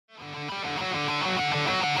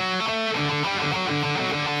Oh,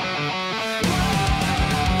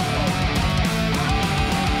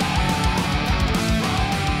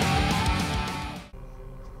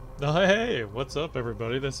 hey, what's up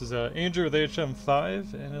everybody? This is Andrew with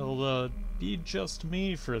HM5, and it'll be just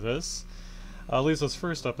me for this. At least this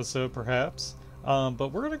first episode, perhaps.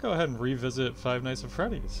 But we're going to go ahead and revisit Five Nights at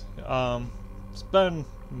Freddy's. It's been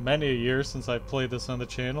many a year since I played this on the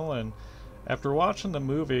channel, and after watching the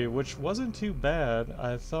movie, which wasn't too bad,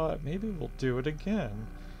 I thought maybe we'll do it again.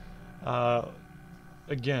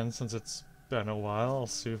 Again, since it's been a while, I'll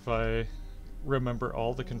see if I remember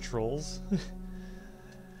all the controls.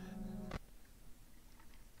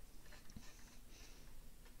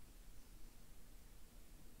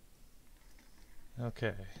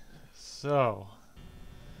 Okay, so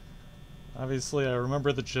obviously I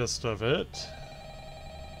remember the gist of it.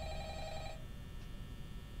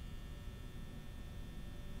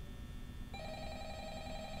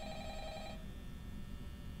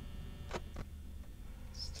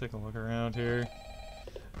 Let's take a look around here.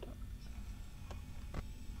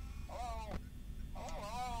 I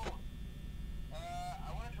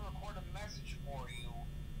wanted to record a message for you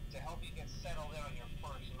to help you get settled in on your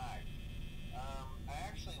first night. I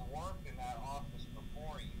actually worked in that office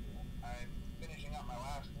before you. I'm finishing up my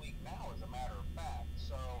last week now, as a matter of fact,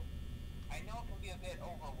 so I know it can be a bit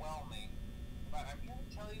overwhelming, but I'm here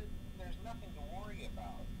to tell you there's nothing to worry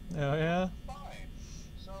about. Oh yeah? Fine.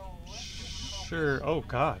 So let's just Sure. Oh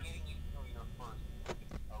god. getting you through your first week,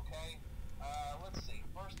 okay? Let's see.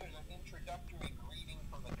 First, there's an introductory greeting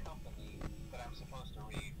from the company that I'm supposed to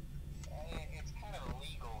read. It's kind of a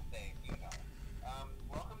legal thing, you know.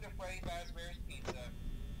 Welcome to Freddy Fazbear's Pizza,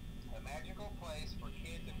 a magical place for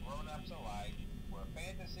kids and grown-ups alike, where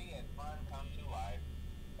fantasy and fun come to life.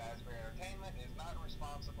 Fazbear Entertainment is not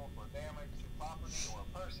responsible for damage to property or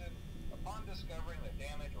person. Upon discovering that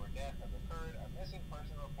damage or death has occurred, a missing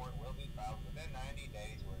person report will be filed within 90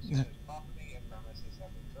 days, or as soon as property and premises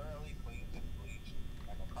have been thoroughly cleaned and bleached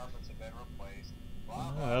and the carpets have been replaced.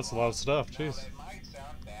 Blah, blah, That's a blah. lot of stuff, Now, jeez. that might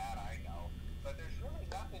sound bad, I know, but there's really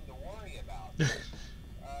nothing to worry about. The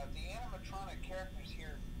animatronic characters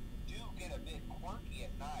here do get a bit quirky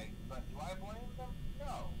at night, but do I blame them?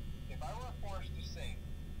 No. If I were forced to sing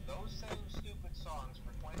those same stupid songs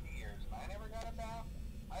for 20 years and I never got a bath,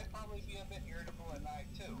 I'd probably be a bit irritable at night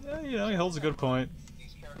too. Yeah, you know, he holds a good point.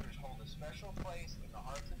 These characters hold a special place in the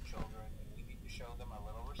hearts of children, and we need to show them a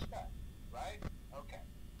little respect, right? Okay.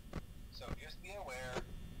 So just be aware,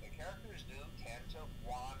 the characters do tend to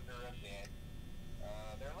wander a bit.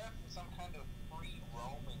 They're left in some kind of free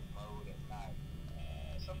roaming mode at night.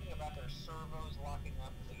 Something about their servos locking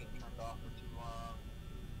up and they get turned off for too long.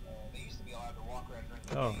 They used to be allowed to walk around during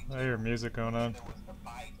the Oh, day. I hear music going on. There was the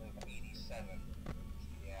bite of 87.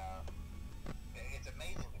 Yeah. It's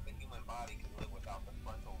amazing that the human body can live without the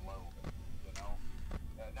frontal lobe, you know?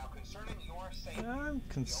 Now, concerning your safety, I'm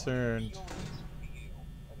concerned. the only real risk for you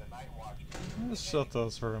as a night watchman Let's is shut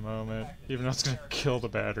those for a moment, even though it's gonna kill the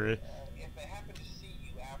battery. if they happen to see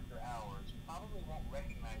you after hours, probably won't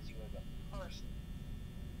recognize you as a person.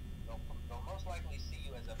 They'll most likely see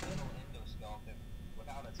you as a metal endoskeleton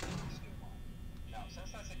without its costume on. Now,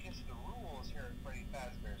 since that's against the rules here at Freddy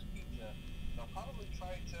Fazbear's Pizza, they'll probably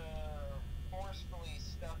try to forcefully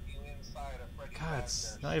stuff you inside a Freddy God,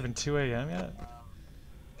 it's Fazbear's not even 2 a.m. yet.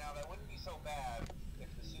 now, that wouldn't be so bad if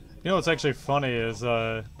the suits You know what's actually funny is,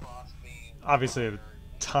 crossbeam, obviously the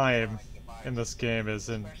time in this game is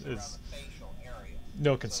facial area.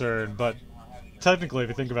 no concern, but technically, if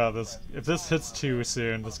you think about this, if this hits too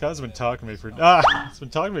soon, this guy's been talking to me for it's been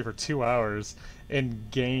talking to me for 2 hours in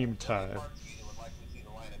game time. Parts of you that would likely see the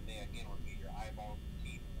light of day again would be your eyeballs and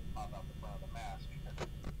teeth that pop out the front of the mask.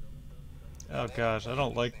 Oh gosh, I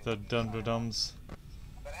don't like the dum-dums.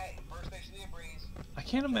 But hey, first station of the breeze. I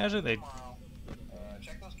can't imagine they Tomorrow,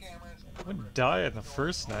 check those cameras. would die in the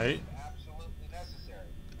first night, Absolutely necessary.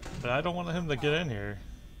 but I don't want him to get in here.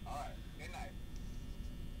 All right. Good night.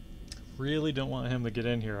 Really don't want him to get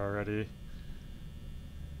in here already.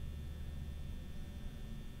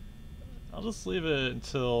 I'll just leave it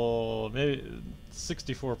until maybe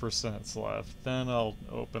 64% left, then I'll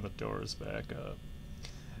open the doors back up.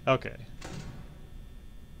 Okay.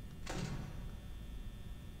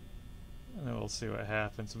 And then we'll see what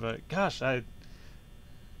happens, but gosh, I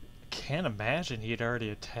can't imagine he'd already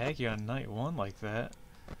attack you on night 1 like that.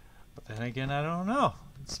 But then again, I don't know.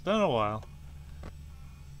 It's been a while.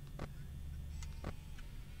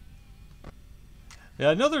 Yeah,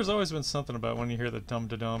 I know there's always been something about when you hear the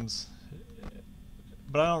dum-da-dums,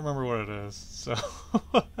 but I don't remember what it is, so...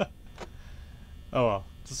 Oh well,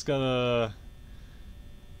 just gotta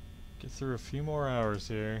get through a few more hours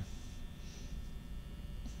here.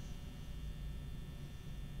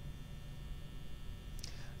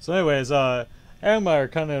 So anyways, Adam and I are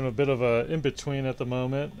kind of in a bit of a in-between at the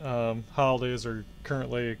moment. Holidays are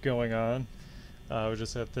currently going on. We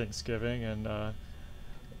just had Thanksgiving, and Am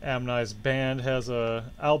and I's band has a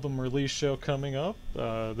album release show coming up,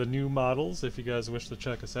 the New Models, if you guys wish to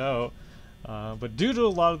check us out. But due to a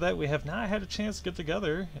lot of that, we have not had a chance to get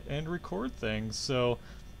together and record things, so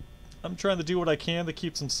I'm trying to do what I can to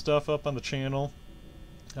keep some stuff up on the channel.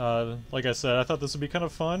 Like I said, I thought this would be kind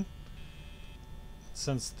of fun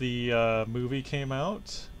since the movie came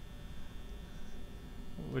out,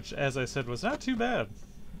 which, as I said, was not too bad.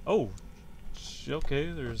 Oh, okay,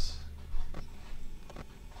 there's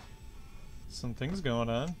some things going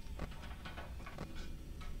on.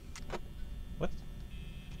 What?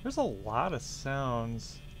 There's a lot of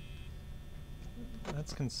sounds.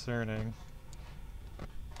 That's concerning.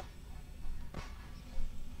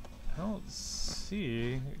 I don't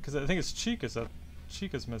see, because I think it's Chica's that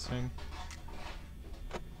Chica's missing.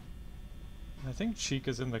 I think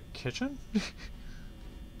Chica's in the kitchen?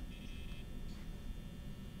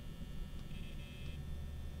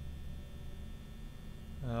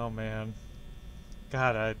 Oh man.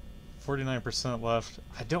 God, 49% left.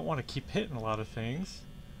 I don't want to keep hitting a lot of things.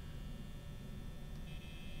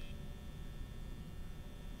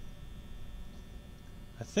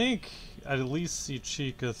 I think I'd at least see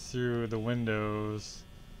Chica through the windows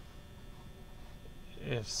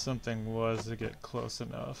if something was to get close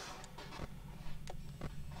enough.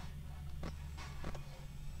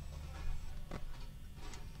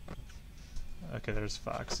 Okay, there's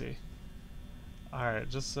Foxy. Alright,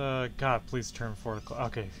 just, God, please turn 4 o'clock.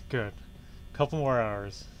 Okay, good. Couple more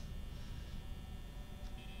hours.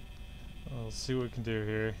 We'll see what we can do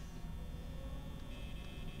here.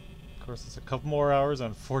 Of course, it's a couple more hours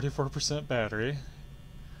on 44% battery.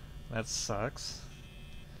 That sucks.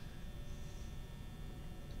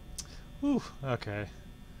 Whew, okay.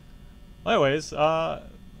 Anyways,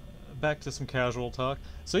 back to some casual talk.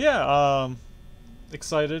 So yeah,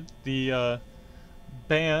 excited. The,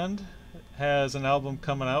 band has an album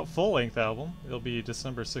coming out, full-length album. It'll be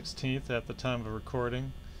December 16th at the time of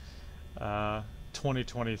recording,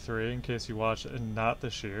 2023, in case you watch it and not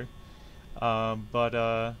this year.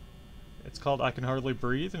 But it's called I Can Hardly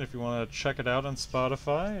Breathe, and if you want to check it out on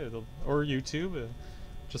Spotify or YouTube,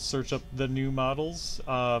 just search up The New Models.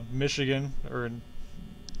 Michigan or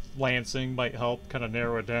Lansing might help kind of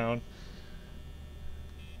narrow it down.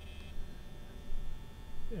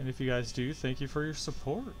 And if you guys do, thank you for your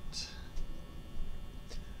support.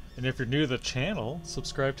 And if you're new to the channel,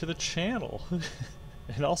 subscribe to the channel.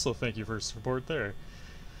 And also thank you for your support there.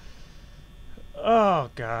 Oh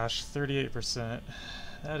gosh, 38%.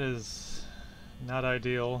 That is not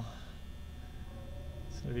ideal.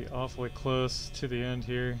 It's going to be awfully close to the end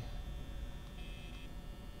here.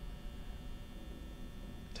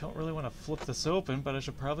 Don't really want to flip this open, but I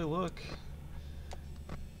should probably look.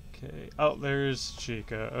 Okay. Oh, there's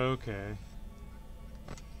Chica. Okay.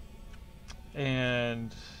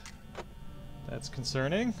 And that's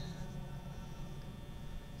concerning.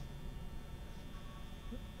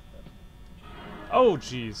 Oh,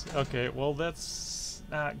 geez. Okay, well, that's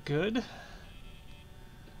not good.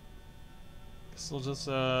 Guess we'll just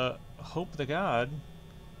hope to God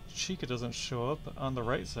Chica doesn't show up on the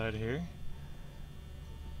right side here.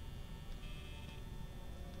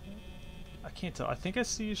 I can't tell. I think I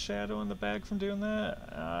see a shadow in the bag from doing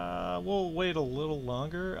that. We'll wait a little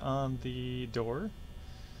longer on the door.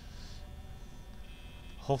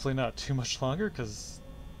 Hopefully not too much longer, because,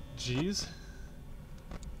 geez.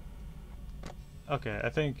 Okay, I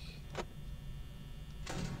think...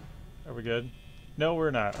 Are we good? No,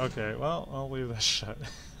 we're not. Okay, well, I'll leave that shut.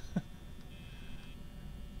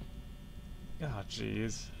 Ah,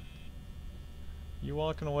 jeez. You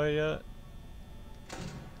walking away yet?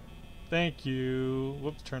 Thank you.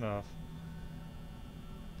 Whoops, turn off.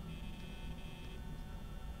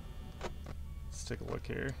 Let's take a look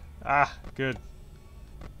here. Ah, good.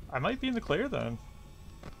 I might be in the clear then.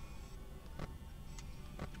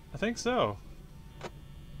 I think so.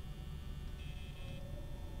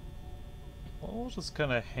 Well, we'll just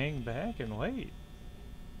kind of hang back and wait.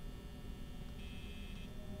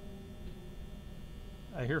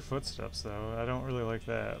 I hear footsteps though. I don't really like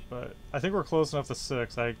that, but I think we're close enough to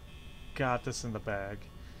 6. I got this in the bag.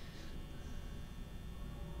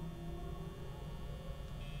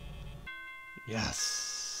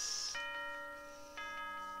 Yes.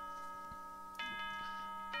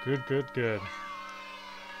 Good, good, good.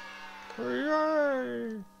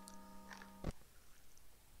 Hooray!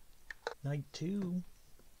 Night 2.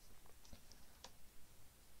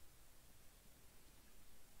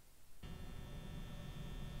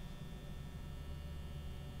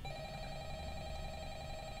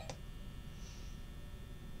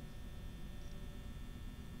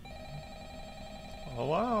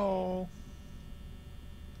 Hello?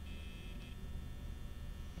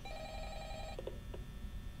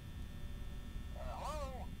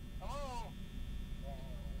 Hello? Hello?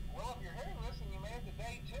 Well, if you're hearing this and you made it to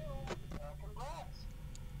day 2, congrats.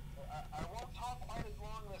 I won't talk quite as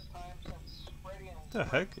long this time since Freddy and his The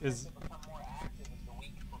heck friends is tend to become more active as the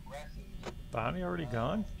week progresses. Bonnie already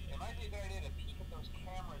gone? It might be a good idea to peek at those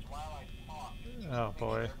cameras while I talk, just Oh to make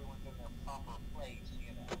boy. sure everyone's in their proper place,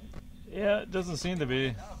 you know. Yeah, it doesn't seem to be.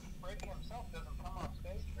 Enough, Freddy himself doesn't come off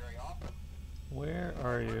stage very often. Where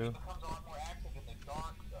are Freddy you? becomes a lot more active in the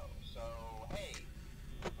dark, though, so hey,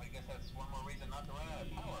 I guess that's one more reason not to run out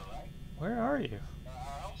of power, right? Where are you?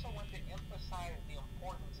 I also want to emphasize the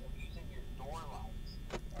importance of using your door lights.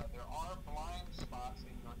 There are blind spots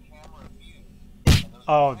in your camera view. And those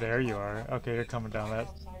Oh, blind there you spots are. happen to Okay, you're be coming down right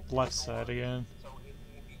that outside left your side door. again. So if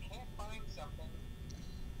you can't find something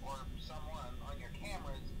or someone on your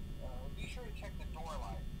cameras, be sure to check the door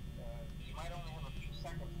light. You might only have a few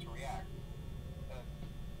seconds to react.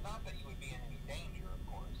 Not that you would be in any danger, of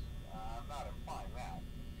course. I'm not implying that.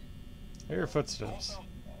 I hear footsteps. Also,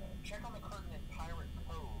 check on the curtain in Pirate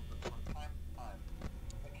Cove from time to time.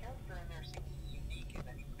 The character in there seems unique in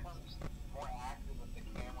that he becomes more active if the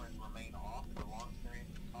cameras remain off for long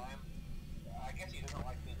periods of time. I guess he doesn't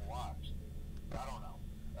like being watched. I don't know.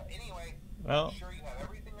 Anyway, Well, I'm sure you have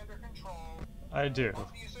everything under control. I do.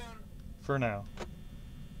 Talk to you soon. For now.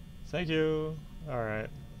 Thank you. Alright.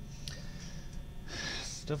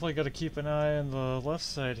 Definitely got to keep an eye on the left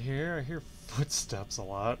side here. I hear footsteps a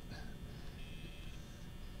lot.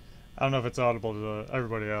 I don't know if it's audible to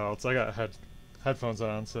everybody else. I got headphones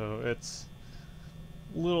on, so it's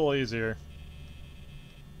a little easier.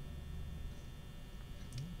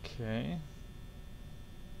 Okay.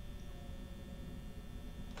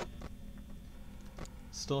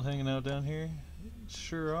 Still hanging out down here?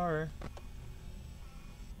 Sure are.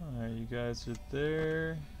 Alright, you guys are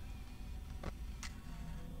there.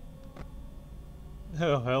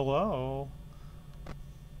 Oh, hello.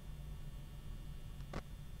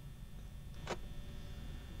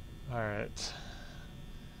 Alright.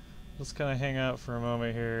 Let's kind of hang out for a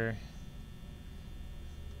moment here.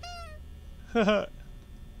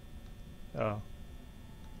 Oh.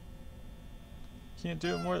 Can't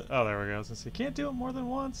do it more. Oh, there we go. I was gonna say, can't do it more than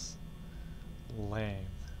once? Lame.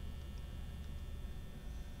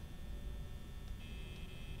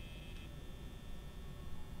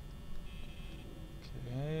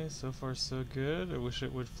 Okay, so far so good. I wish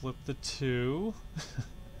it would flip the 2.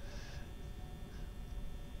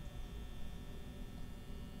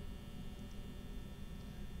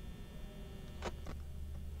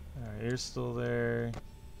 Alright, you're still there.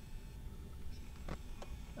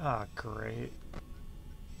 Ah, great.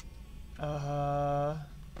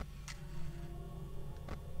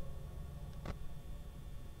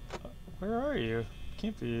 Where are you?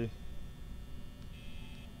 Can't be.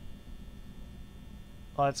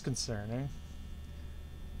 Oh, that's concerning.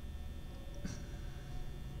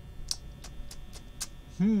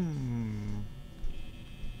 Feel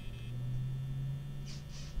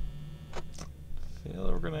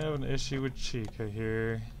we're gonna have an issue with Chica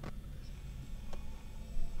here.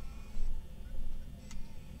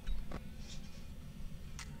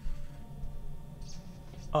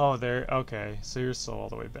 Oh, there. Okay, so you're still all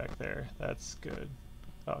the way back there. That's good.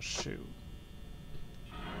 Oh, shoot.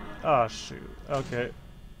 Oh, shoot. Okay.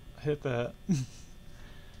 Hit that.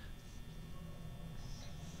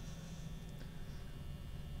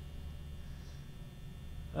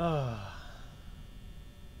 Ah.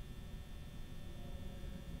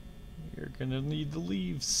 You're gonna need to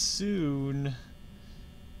leave soon.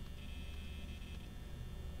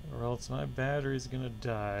 Or else my battery's gonna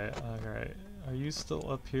die. Alright. Are you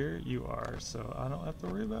still up here? You are, so I don't have to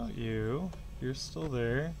worry about you. You're still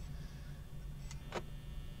there.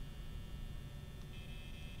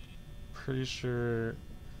 Pretty sure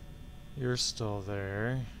you're still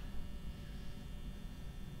there.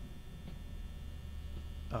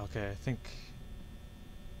 Okay, I think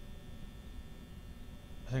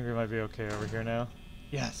we might be okay over here now.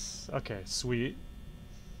 Yes! Okay, sweet.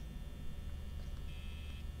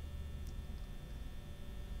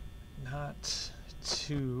 Not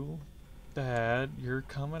too bad. You're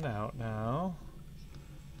coming out now.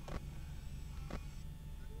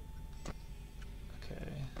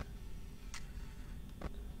 Okay.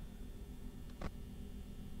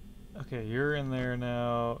 Okay, you're in there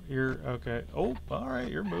now. You're okay. Oh,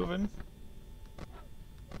 alright, you're moving.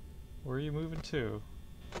 Where are you moving to?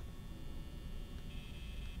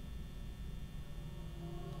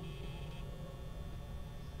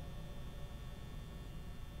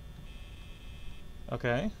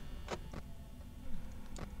 Okay.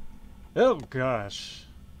 Oh gosh.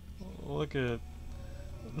 Look at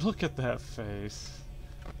that face.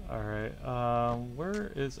 Alright,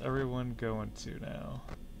 where is everyone going to now?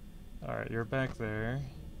 Alright, you're back there.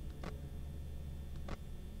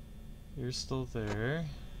 You're still there.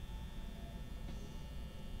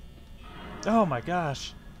 Oh my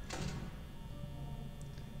gosh!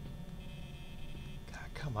 God,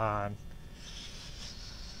 come on.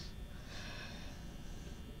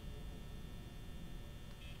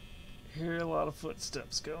 Hear a lot of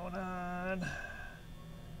footsteps going on.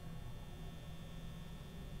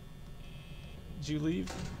 Did you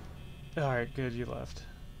leave? Alright, good, you left.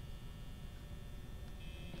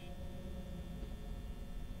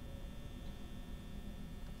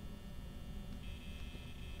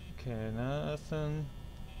 Okay, nothing.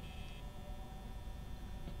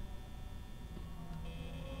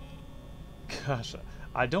 Gosh,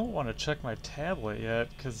 I don't want to check my tablet yet,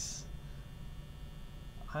 because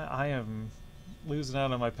I am losing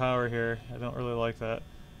out on my power here. I don't really like that.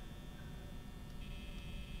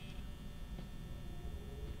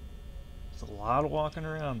 There's a lot of walking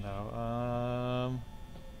around, though.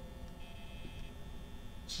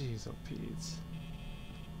 Jeez, oh Pete's.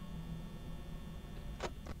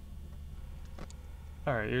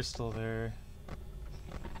 Alright, you're still there.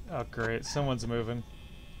 Oh great, someone's moving.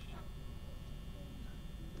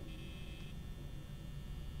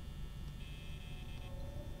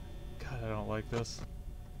 God, I don't like this.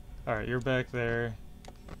 Alright, you're back there.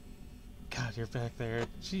 God, you're back there.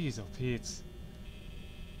 Jeez, oh Pete's.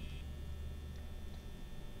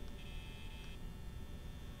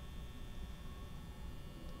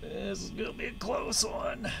 This is gonna be a close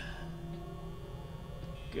one.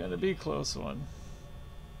 Gonna be a close one.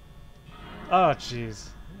 Oh, jeez.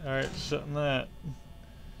 Alright, shutting that.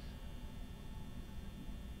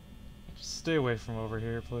 Just stay away from over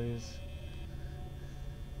here, please.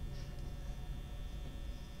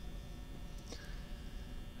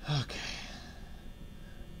 Okay.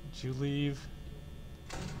 Did you leave?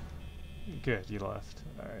 Good, you left.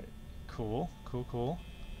 Alright. Cool, cool, cool.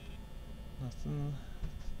 Nothing.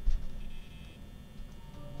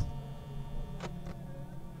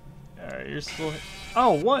 Alright, you're still.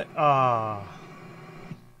 Oh, what? Ah.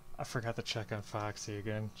 I forgot to check on Foxy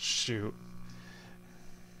again. Shoot.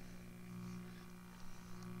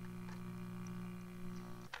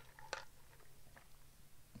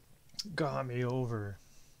 Got me over.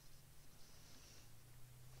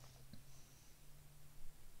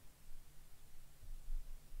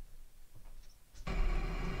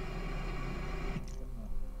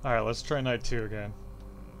 Alright, let's try night 2 again.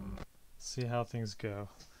 See how things go.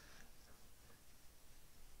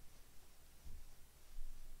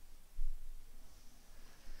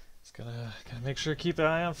 Just gotta make sure to keep an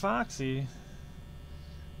eye on Foxy.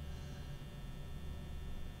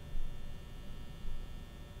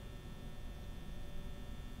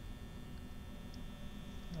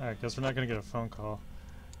 Alright, guess we're not gonna get a phone call.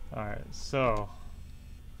 Alright, so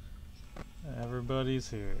everybody's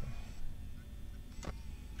here.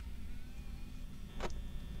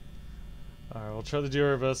 Alright, we'll try to do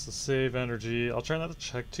our best to save energy. I'll try not to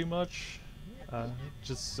check too much.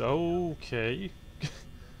 Just okay.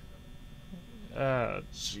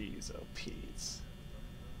 Jeez, oh Pete's.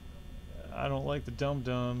 I don't like the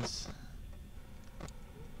dum-dums.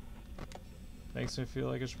 Makes me feel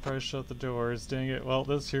like I should probably shut the doors. Dang it. Well,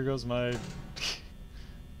 here goes my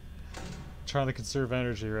trying to conserve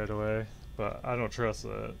energy right away, but I don't trust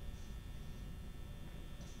that.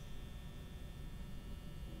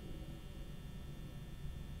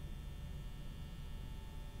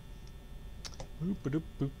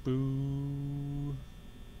 Boop-a-doop-boop-boo.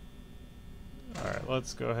 Alright,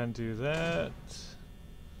 let's go ahead and do that.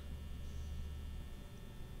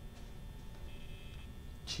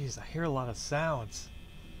 Jeez, I hear a lot of sounds.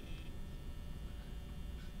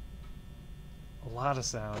 A lot of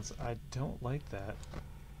sounds. I don't like that.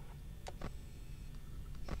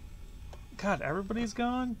 God, everybody's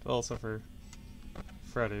gone? Well, except for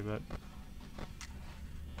Freddy, but...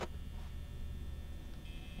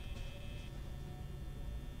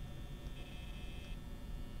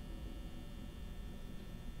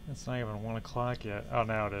 It's not even 1 o'clock yet. Oh,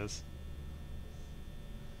 now it is.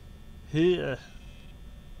 Here.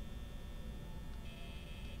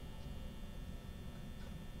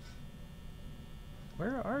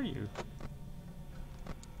 Where are you?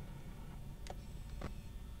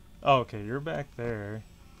 Oh, okay, you're back there.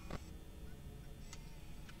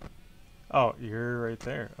 Oh, you're right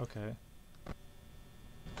there. Okay.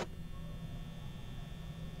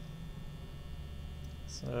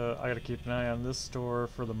 So I gotta keep an eye on this door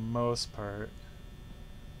for the most part.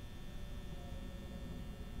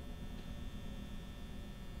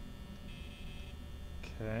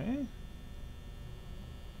 Okay.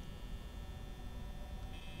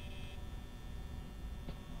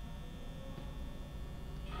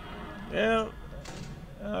 Yeah.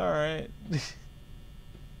 Alright.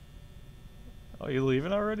 Oh, you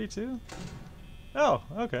leaving already too? Oh,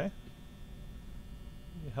 okay.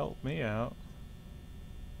 You helped me out.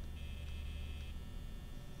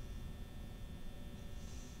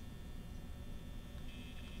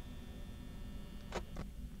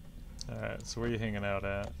 Alright, so where are you hanging out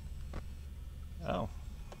at? Oh.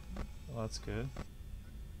 Well, that's good.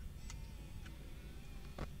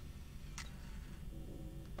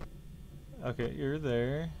 Okay, you're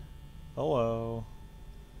there. Hello.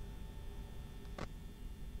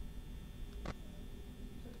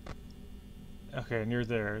 Okay, and you're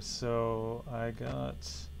there. So I got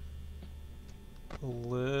a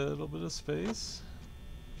little bit of space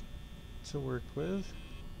to work with.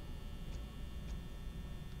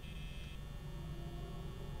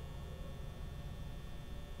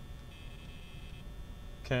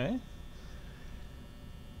 Okay.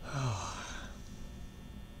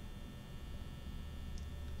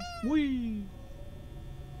 Whee!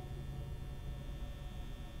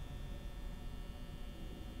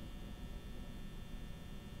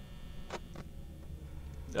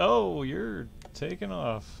 Oh, you're taking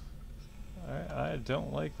off. I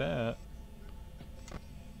don't like that.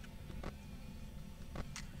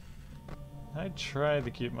 I tried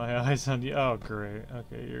to keep my eyes on you. Oh, great.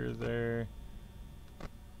 Okay, you're there.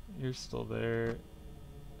 You're still there.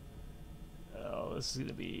 Oh, this is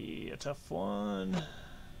gonna be a tough one.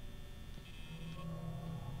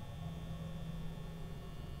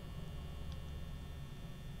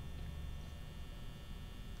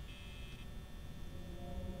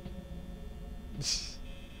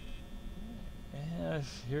 Yeah,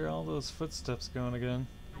 I hear all those footsteps going again.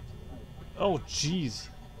 Oh, jeez.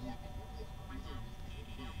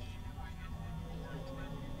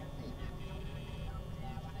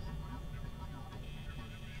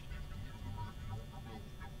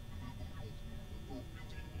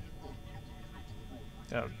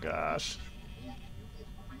 Oh, gosh.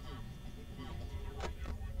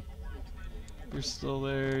 You're still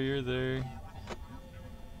there, you're there.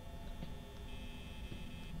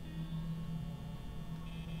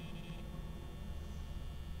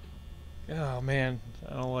 Oh, man,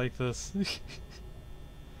 I don't like this.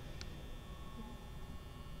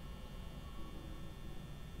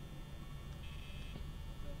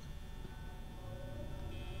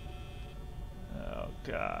 Oh,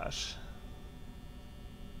 gosh.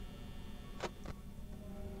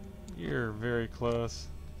 You're very close.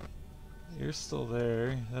 You're still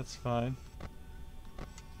there, that's fine.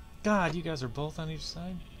 God, you guys are both on each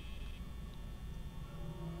side?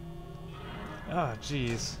 Ah,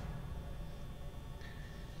 jeez.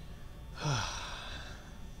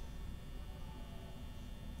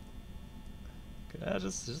 Could I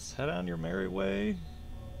just head on your merry way?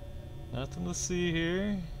 Nothing to see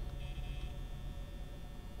here.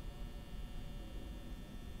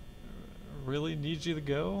 Really need you to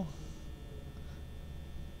go?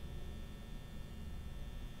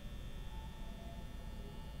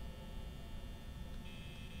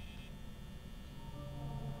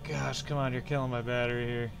 Gosh, come on, you're killing my battery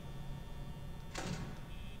here.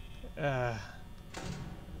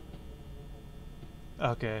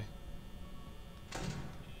 Okay.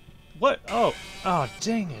 What? Oh! Oh,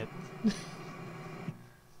 dang it!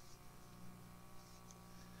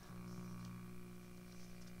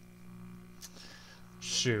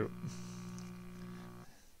 Shoot.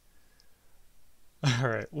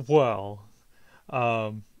 Alright, well.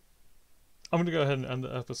 I'm gonna go ahead and end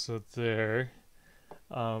the episode there.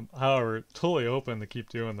 However, totally open to keep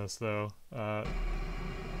doing this though.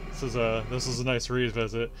 This is a nice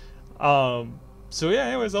revisit. So yeah,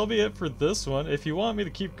 anyways, that'll be it for this one. If you want me to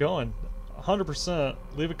keep going, 100%,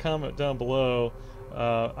 leave a comment down below.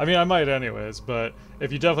 I mean, I might anyways, but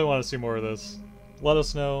if you definitely want to see more of this, let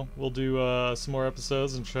us know. We'll do some more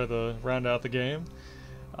episodes and try to round out the game.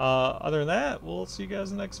 Other than that, we'll see you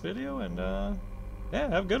guys in the next video, and yeah,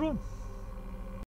 have a good one.